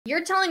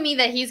You're telling me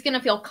that he's going to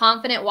feel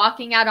confident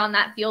walking out on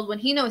that field when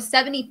he knows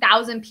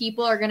 70,000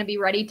 people are going to be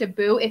ready to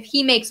boo if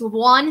he makes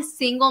one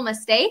single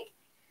mistake?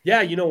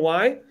 Yeah, you know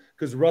why?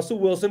 Because Russell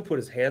Wilson put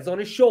his hands on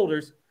his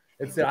shoulders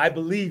and said, I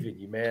believe in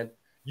you, man.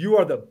 You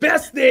are the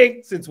best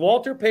thing since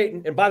Walter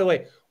Payton. And by the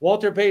way,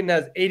 Walter Payton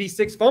has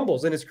 86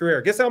 fumbles in his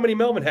career. Guess how many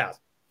Melvin has?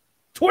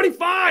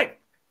 25.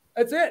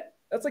 That's it.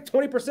 That's like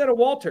 20% of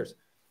Walter's.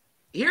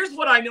 Here's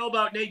what I know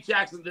about Nate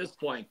Jackson at this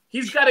point.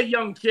 He's got a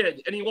young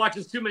kid, and he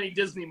watches too many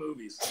Disney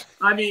movies.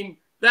 I mean,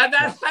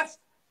 that's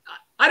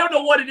I don't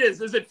know what it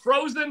is. Is it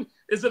Frozen?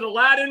 Is it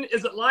Aladdin?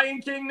 Is it Lion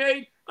King,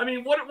 Nate? I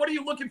mean, what are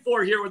you looking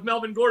for here with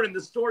Melvin Gordon,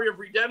 the story of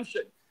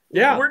redemption?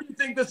 Yeah. Where do you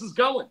think this is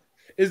going?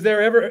 Is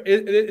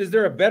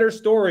there a better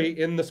story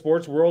in the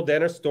sports world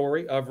than a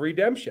story of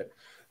redemption?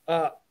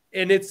 And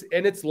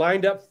it's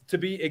lined up to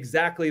be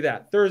exactly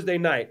that. Thursday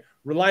night,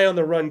 rely on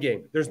the run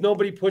game. There's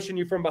nobody pushing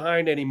you from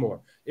behind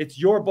anymore. It's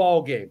your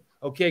ball game.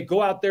 Okay, go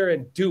out there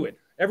and do it.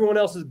 Everyone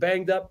else is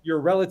banged up.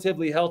 You're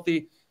relatively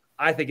healthy.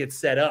 I think it's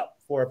set up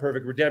for a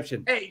perfect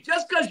redemption. Hey,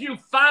 just because you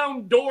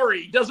found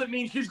Dory doesn't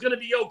mean she's going to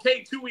be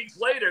okay 2 weeks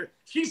later.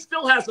 She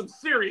still has some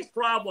serious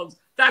problems.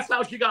 That's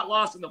how she got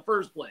lost in the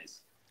first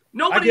place.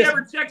 Nobody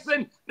ever checks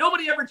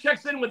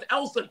in with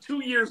Elsa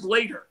 2 years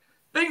later.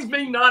 Things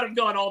may not have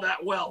gone all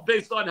that well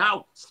based on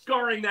how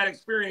scarring that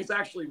experience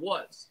actually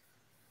was.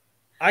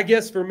 I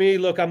guess for me,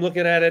 look, I'm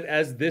looking at it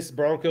as this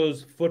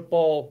Broncos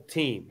football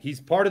team.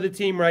 He's part of the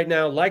team right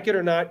now. Like it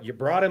or not, you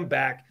brought him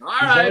back.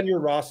 He's on your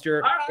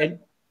roster. And,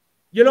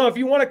 you know, if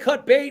you want to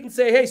cut bait and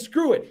say, hey,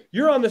 screw it,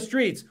 you're on the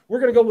streets. We're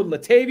going to go with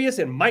Latavius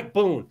and Mike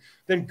Boone.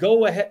 Then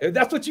go ahead.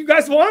 That's what you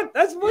guys want?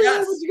 That's what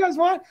you guys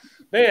want?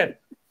 Man,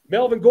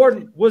 Melvin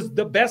Gordon was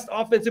the best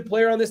offensive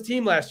player on this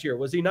team last year.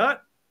 Was he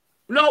not?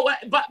 No,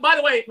 but by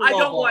the way, I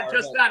don't want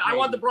just that. I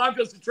want the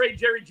Broncos to trade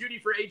Jerry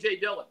Jeudy for A.J.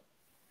 Dillon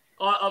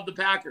of the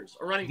Packers.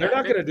 They're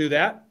not going to do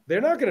that.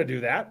 They're not going to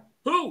do that.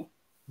 Who?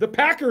 The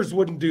Packers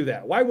wouldn't do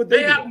that. Why would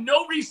they? They have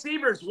no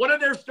receivers. One of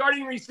their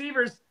starting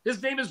receivers,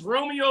 his name is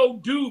Romeo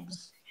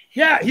Dubes.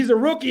 Yeah, he's a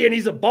rookie and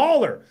he's a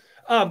baller.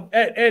 And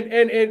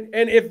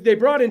if they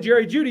brought in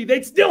Jerry Jeudy,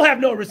 they'd still have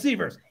no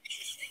receivers.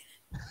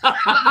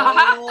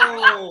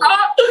 Oh.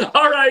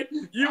 All right,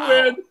 you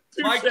win.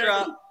 Mic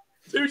drop.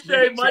 Touche,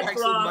 mic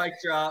drop. Mic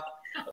drop.